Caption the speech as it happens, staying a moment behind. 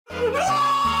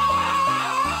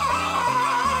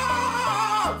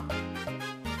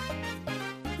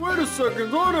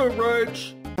seconds, I don't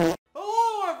rage.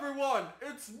 Hello everyone,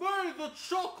 it's me, the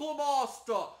Chocolate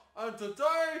Master, and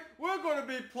today we're going to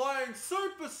be playing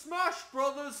Super Smash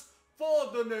Brothers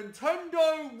for the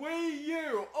Nintendo Wii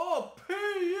U. Oh,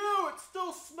 PU, it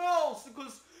still smells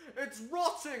because it's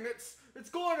rotting, it's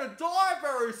going to die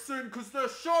very soon because they're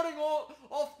shutting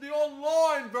off the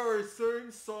online very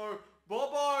soon, so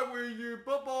bye-bye Wii U,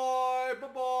 bye-bye,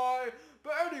 bye-bye.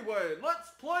 But anyway,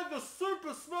 let's play the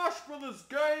Super Smash Brothers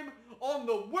game on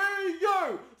the Wii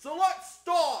U. So let's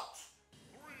start.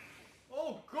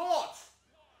 Oh God.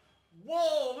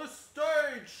 Whoa, this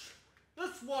stage.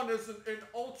 This one isn't in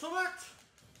Ultimate.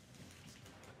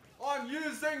 I'm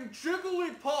using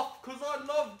Jigglypuff because I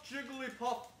love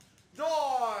Jigglypuff.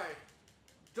 Die.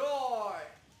 Die.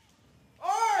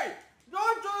 Hey!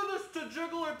 Don't do this to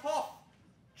Jigglypuff.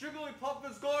 Jigglypuff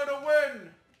is going to win.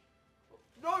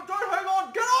 No, don't hang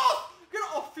on! Get off! Get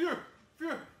off! Phew! Phew!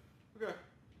 Okay.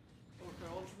 Okay,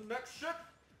 on to the next ship.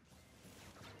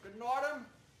 Get an item.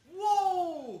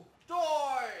 Whoa!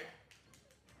 Die!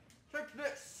 Take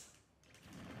this.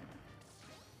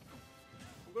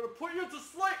 I'm gonna put you to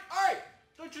sleep! Hey!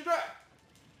 Don't you dare!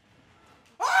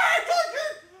 Hey! Don't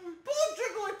you! Poor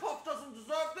Jigglypuff doesn't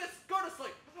deserve this! Go to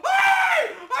sleep!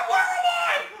 Hey! Where am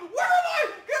I? Where am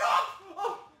I? Get up!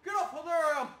 Oh, get up! Oh, there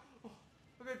I am.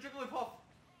 Okay, Jigglypuff.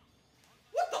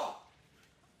 What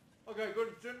the? Okay, good.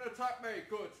 Didn't attack me.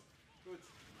 Good. Good.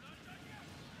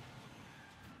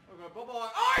 Okay,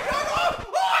 bye-bye. Oh, I'm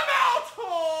out!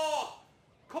 Oh!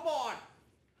 Come on.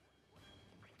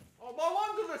 Oh, my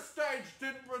wonder this stage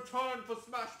didn't return for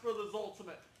Smash Brothers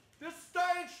Ultimate. This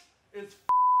stage is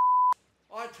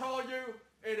I tell you,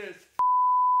 it is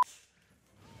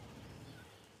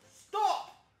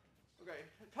Stop! Okay,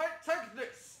 take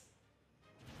this.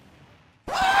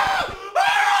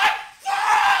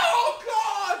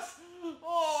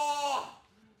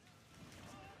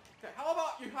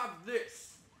 You have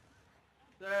this.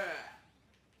 There.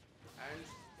 And...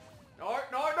 No.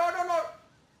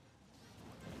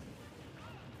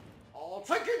 I'll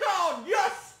take you down!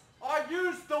 Yes! I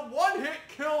used the one-hit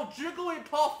kill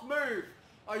Jigglypuff move.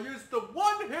 I used the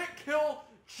one-hit kill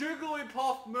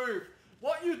Jigglypuff move.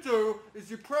 What you do is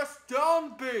you press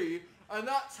down B, and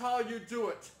that's how you do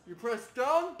it. You press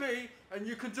down B, and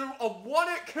you can do a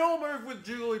one-hit kill move with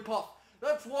Jigglypuff.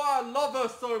 That's why I love her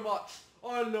so much.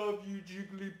 I love you,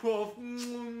 Jigglypuff.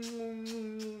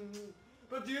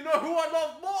 But do you know who I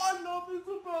love more? I love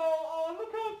Isabelle. Oh,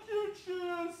 look how cute she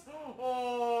is.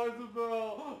 Oh,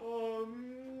 Isabelle. Oh,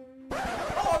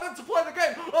 I meant to play the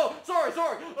game. Oh, sorry.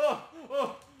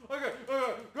 Okay.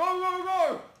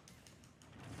 Go.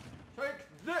 Take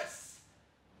this.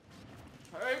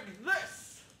 Take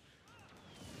this.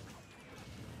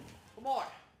 Come on.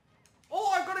 Oh,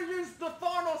 I've got to use the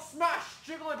final smash,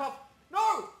 Jigglypuff.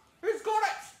 No! Who's got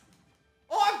it?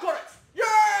 Oh, I've got it!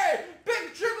 Yay!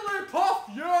 Big Jigglypuff!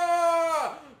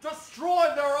 Yeah!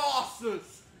 Destroy their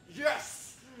asses!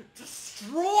 Yes!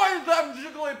 Destroy them,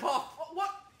 Jigglypuff!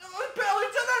 What? I barely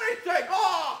did anything!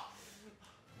 Oh!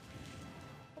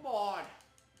 Come on.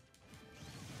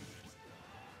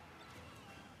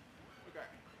 Okay.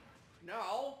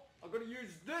 Now, I'm gonna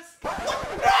use this... What? No!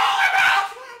 I'm out!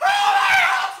 How am I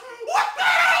out? What the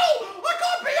hell? I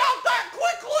can't be out that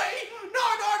quickly! No!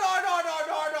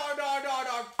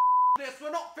 This,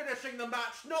 we're not finishing the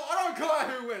match. No, I don't care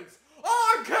who wins. I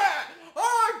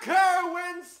don't care who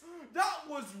wins. That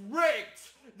was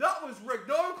rigged.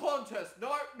 No contest.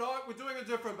 No, we're doing a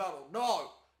different battle. No.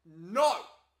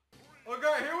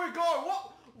 Okay, here we go.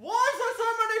 What? Why is there so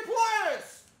many players?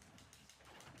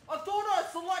 I thought I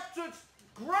selected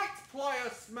Great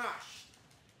Player Smash.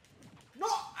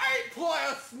 Not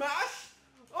 8-player Smash.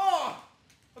 Oh.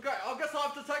 Okay, I guess I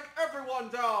have to take everyone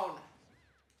down.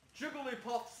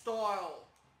 Jigglypuff style.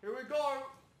 Here we go.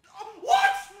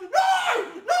 What?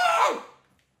 No!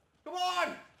 Come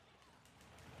on.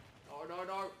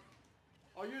 No.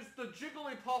 I'll use the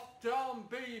Jigglypuff down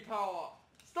B power.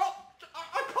 Stop.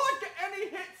 I can't get any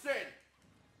hits in.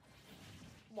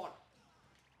 Come on.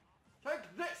 Take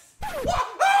this. What?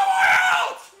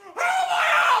 How am I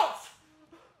out?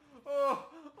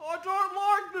 I don't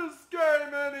like this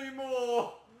game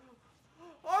anymore.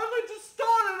 I only just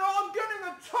started and I'm getting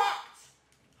attacked!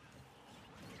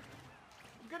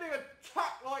 I'm getting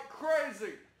attacked like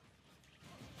crazy!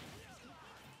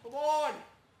 Come on!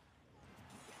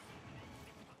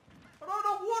 I don't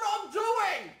know what I'm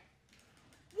doing!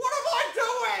 What am I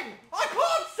doing? I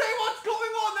can't see what's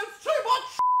going on! There's too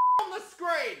much on the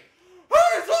screen!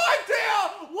 Whose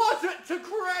idea was it to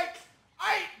create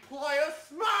 8-player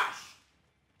Smash?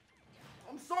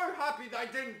 I'm so happy they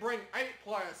didn't bring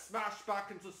 8-player Smash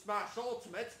back into Smash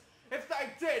Ultimate. If they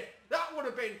did, that would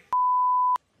have been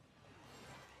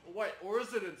oh, wait, or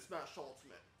is it in Smash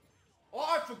Ultimate? Oh,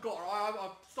 I forgot. I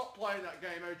stopped playing that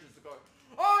game ages ago.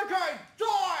 Okay,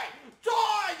 die!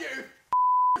 Die, you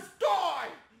die!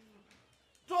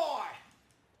 Die!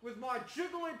 With my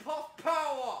Jigglypuff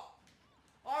power!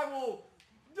 I will...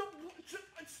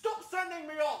 Stop sending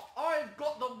me off! I've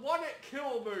got the one-hit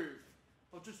kill move.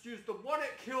 I'll just use the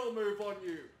one-hit kill move on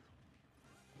you.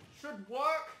 Should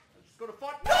work. I just gotta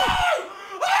find... No!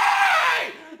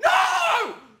 Hey!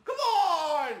 No! Come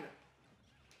on!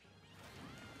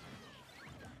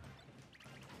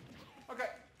 Okay,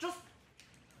 just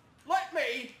let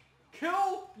me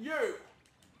kill you.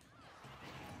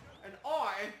 And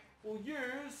I will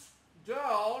use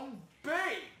down B.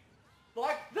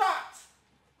 Like that.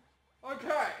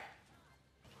 Okay.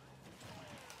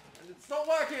 And it's not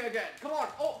working again. Come on.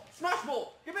 Oh, Smash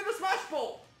Ball. Give me the Smash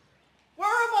Ball. Where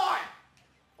am I?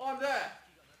 Oh, I'm there.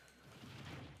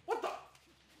 What the?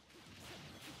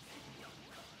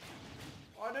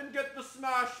 I didn't get the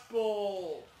Smash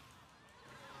Ball.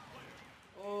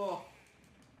 Oh.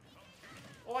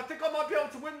 Oh, I think I might be able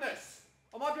to win this.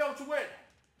 I might be able to win.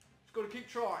 Just gotta keep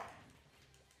trying.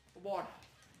 Come on.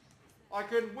 I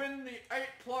can win the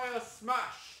 8-player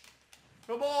Smash.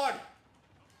 Come on.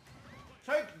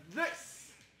 Take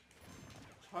this.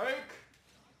 Take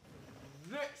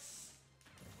this.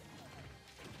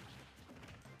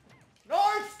 No,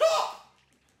 stop!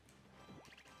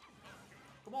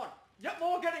 Come on. Yep,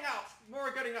 more getting out.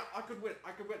 More getting out. I could win.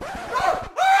 I could win. No!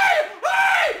 Hey!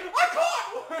 Hey! I can't!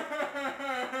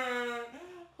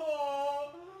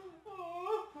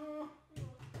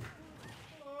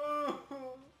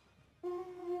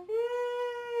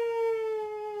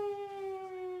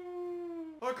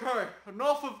 Okay,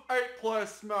 enough of 8-player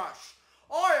Smash.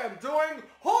 I am doing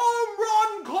home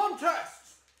run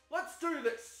contests. Let's do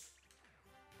this.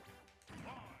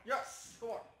 Yes,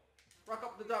 come on. Rack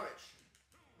up the damage.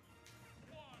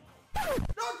 No!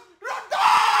 No!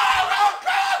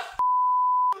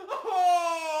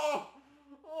 Oh!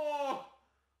 Oh!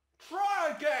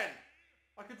 Try again.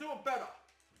 I can do it better.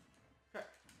 Okay.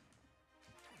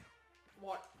 Come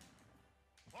on.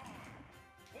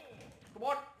 Come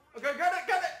on. Okay, get it,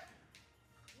 get it!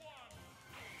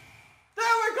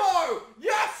 There we go!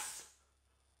 Yes!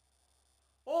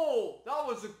 Oh, that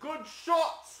was a good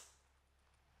shot!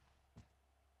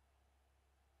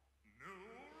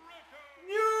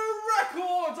 New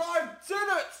record! I did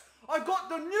it! I got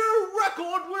the new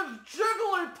record with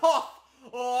Jigglypuff!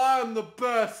 Oh, I'm the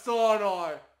best, aren't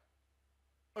I?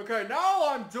 Okay, now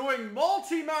I'm doing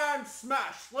multi-man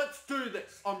smash. Let's do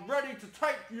this. I'm ready to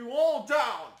take you all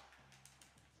down.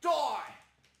 Die!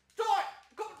 Die!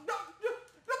 Go, no, no,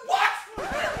 what?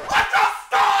 I just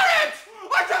started!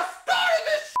 I just started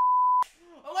this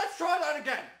shit! Let's try that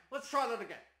again. Let's try that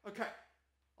again. Okay.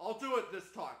 I'll do it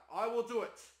this time. I will do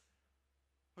it.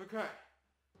 Okay.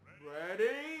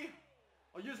 Ready?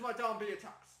 I'll use my down B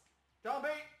attacks. Down B.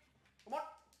 Come on.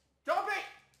 Down B.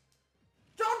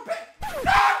 Down B.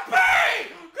 Down B!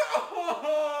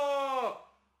 Oh!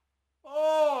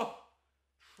 Oh!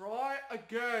 Try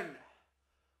again.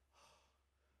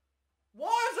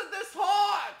 Why is it this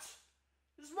hard?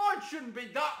 This mine shouldn't be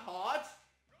that hard.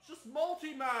 It's just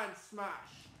multi-man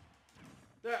smash.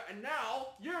 There, and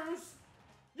now, use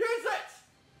it!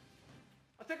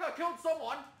 I think I killed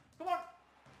someone. Come on.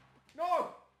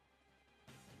 No.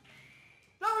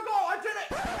 There we go, I did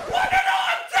it. What? No,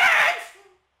 I'm dead!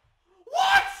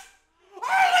 What? I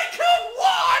only killed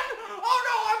one! Oh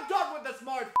no, I'm done with this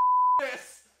mode. This.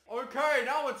 Okay,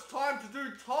 now it's time to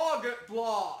do target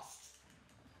blast.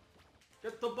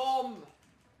 Get the bomb.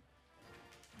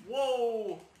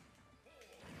 Whoa.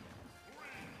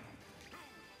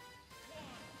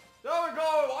 There we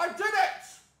go. I did it.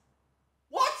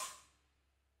 What?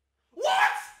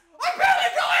 What? I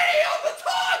barely got any of the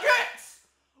targets.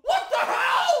 What the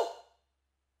hell?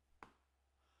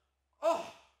 Oh.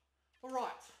 All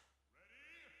right.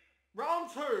 Round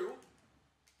 2.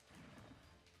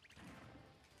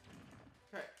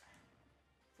 Okay.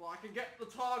 So I can get the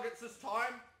targets this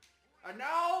time. And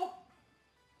now...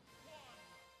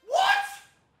 What?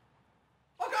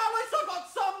 Okay, at least I got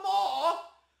some more.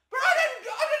 But I didn't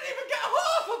even get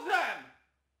half of them.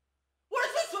 What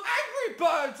is this, Angry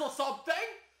Birds or something?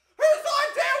 Whose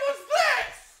idea was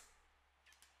this?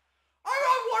 I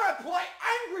don't want to play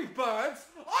Angry Birds.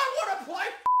 I want to play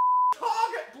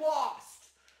Target Blast.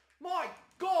 My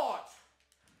God.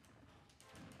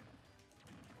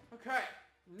 Okay,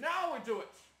 now we do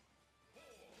it.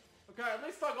 Okay, at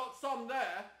least I got some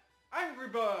there. Angry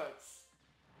Birds.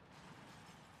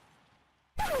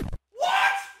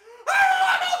 What? How did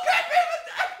I not get me with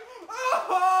that?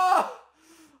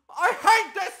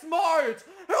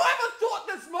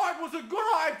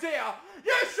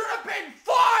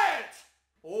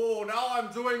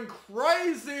 I'm doing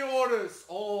crazy orders.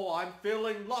 Oh, I'm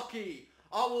feeling lucky.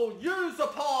 I will use a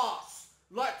pass.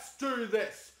 Let's do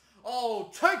this. I'll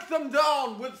take them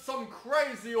down with some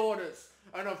crazy orders.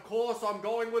 And of course, I'm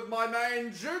going with my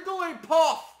main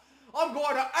Jigglypuff. I'm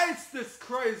going to ace this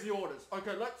crazy orders.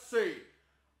 Okay, let's see.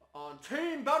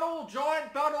 Team battle,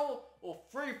 giant battle, or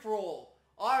free-for-all?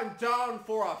 I'm down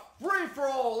for a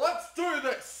free-for-all. Let's do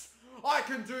this. I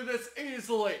can do this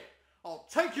easily. I'll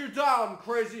take you down,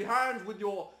 Crazy Hand, with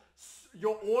your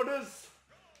orders.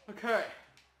 Okay.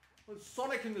 With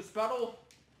Sonic in this battle,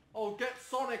 I'll get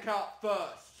Sonic out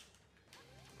first.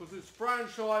 Because his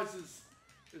franchise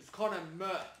is kind of meh.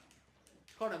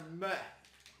 Kind of meh.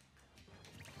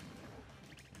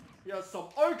 He has some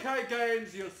okay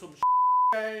games, he has some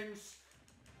games.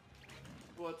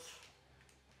 But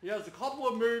he has a couple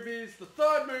of movies. The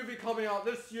third movie coming out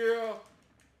this year.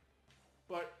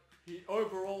 But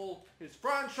overall, his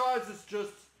franchise is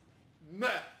just meh.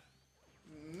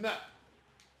 Meh.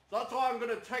 So that's why I'm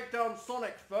going to take down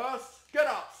Sonic first. Get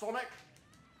out, Sonic.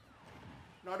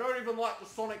 And I don't even like the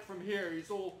Sonic from here. He's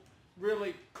all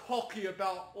really cocky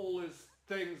about all his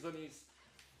things, and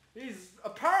he's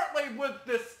apparently with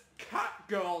this cat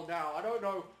girl now. I don't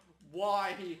know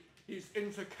why he's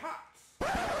into cats.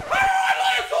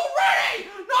 I lose already!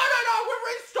 No, we're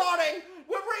restarting!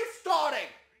 We're restarting!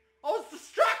 I was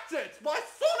distracted by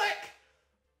Sonic!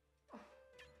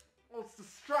 I was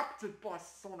distracted by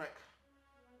Sonic.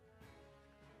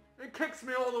 It kicks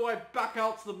me all the way back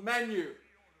out to the menu.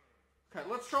 Okay,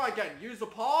 let's try again. Use a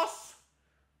pass.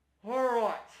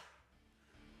 Alright.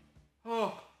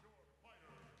 Oh.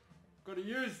 Gotta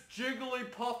use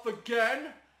Jigglypuff again.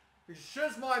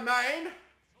 She's my main.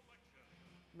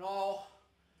 No.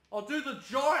 I'll do the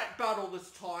giant battle this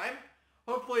time.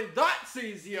 Hopefully that's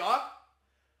easier.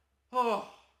 Oh.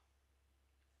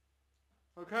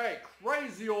 Okay,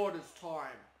 crazy orders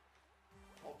time.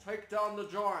 I'll take down the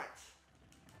giant.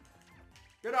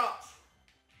 Get out.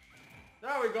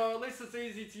 There we go. At least it's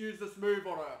easy to use this move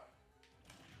on her.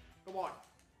 Come on.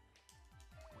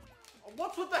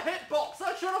 What's with the hitbox?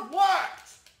 That should have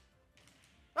worked.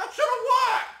 That should have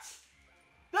worked.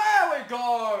 There we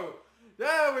go.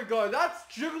 There we go. That's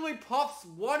Jigglypuff's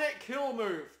one-hit kill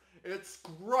move. It's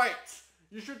great.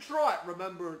 You should try it.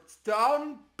 Remember, it's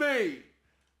down B.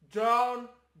 Down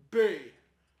B.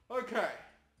 Okay.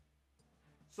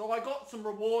 So I got some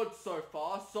rewards so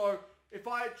far. So if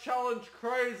I challenge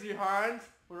Crazy Hand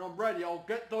when I'm ready, I'll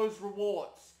get those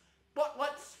rewards. But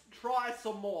let's try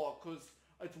some more because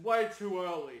it's way too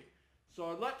early.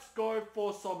 So let's go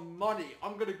for some money.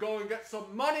 I'm going to go and get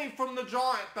some money from the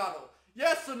giant battle.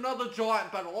 Yes, another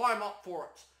giant battle. I'm up for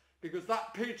it. Because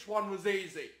that Peach one was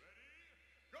easy.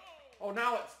 Oh,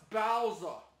 now it's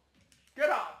Bowser. Get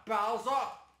up,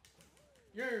 Bowser.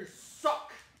 You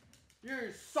suck.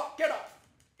 You suck. Get off.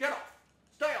 Get off.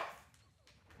 Stay off.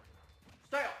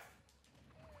 Stay off.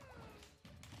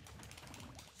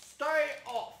 Stay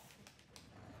off.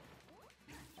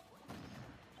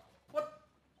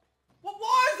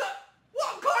 Why is it?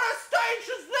 What kind of stage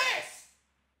is this?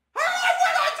 How did I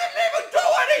win? I didn't even do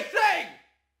anything!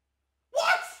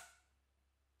 What?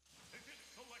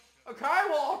 Okay,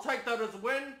 well, I'll take that as a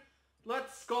win.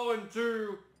 Let's go and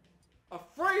do a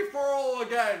free-for-all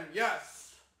again.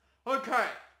 Yes. Okay.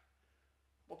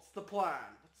 What's the plan?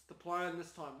 What's the plan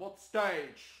this time? What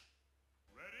stage?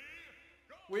 Ready,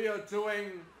 go. We are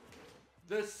doing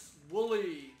this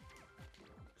woolly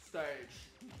stage.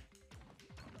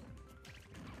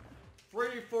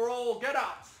 Free for all, get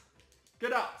out!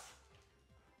 Get out!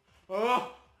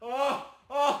 Oh,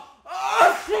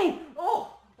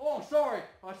 sorry,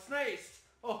 I sneezed.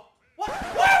 Oh, what?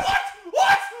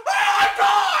 What?